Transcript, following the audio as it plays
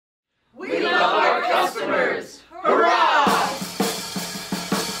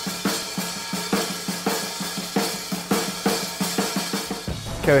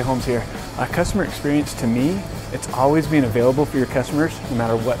Kelly Holmes here. Customer experience to me, it's always being available for your customers no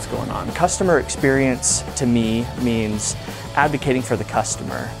matter what's going on. Customer experience to me means advocating for the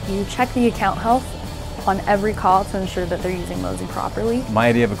customer. You check the account health on every call to ensure that they're using Mozy properly. My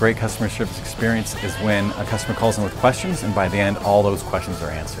idea of a great customer service experience is when a customer calls in with questions and by the end all those questions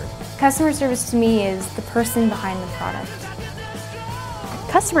are answered. Customer service to me is the person behind the product.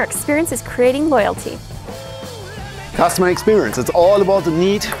 Customer experience is creating loyalty. Customer experience, it's all about the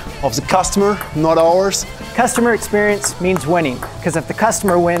need of the customer, not ours. Customer experience means winning, because if the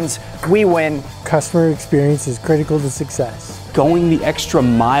customer wins, we win. Customer experience is critical to success. Going the extra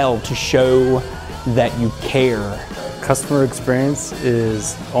mile to show that you care. Customer experience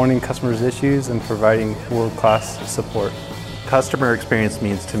is owning customers' issues and providing world-class support. Customer experience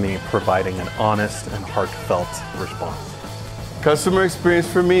means to me providing an honest and heartfelt response. Customer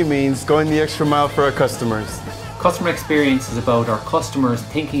experience for me means going the extra mile for our customers. Customer experience is about our customers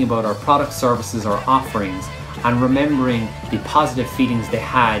thinking about our products, services, or offerings and remembering the positive feelings they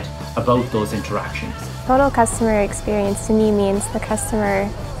had about those interactions. Total customer experience to me means the customer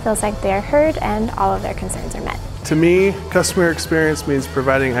feels like they're heard and all of their concerns are met. To me, customer experience means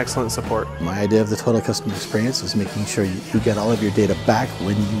providing excellent support. My idea of the total customer experience is making sure you get all of your data back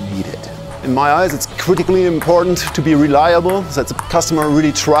when you need it. In my eyes, it's critically important to be reliable, so that the customer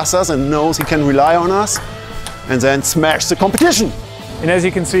really trusts us and knows he can rely on us, and then smash the competition. And as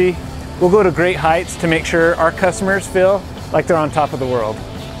you can see, we'll go to great heights to make sure our customers feel like they're on top of the world.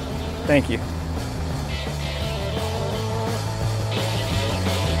 Thank you.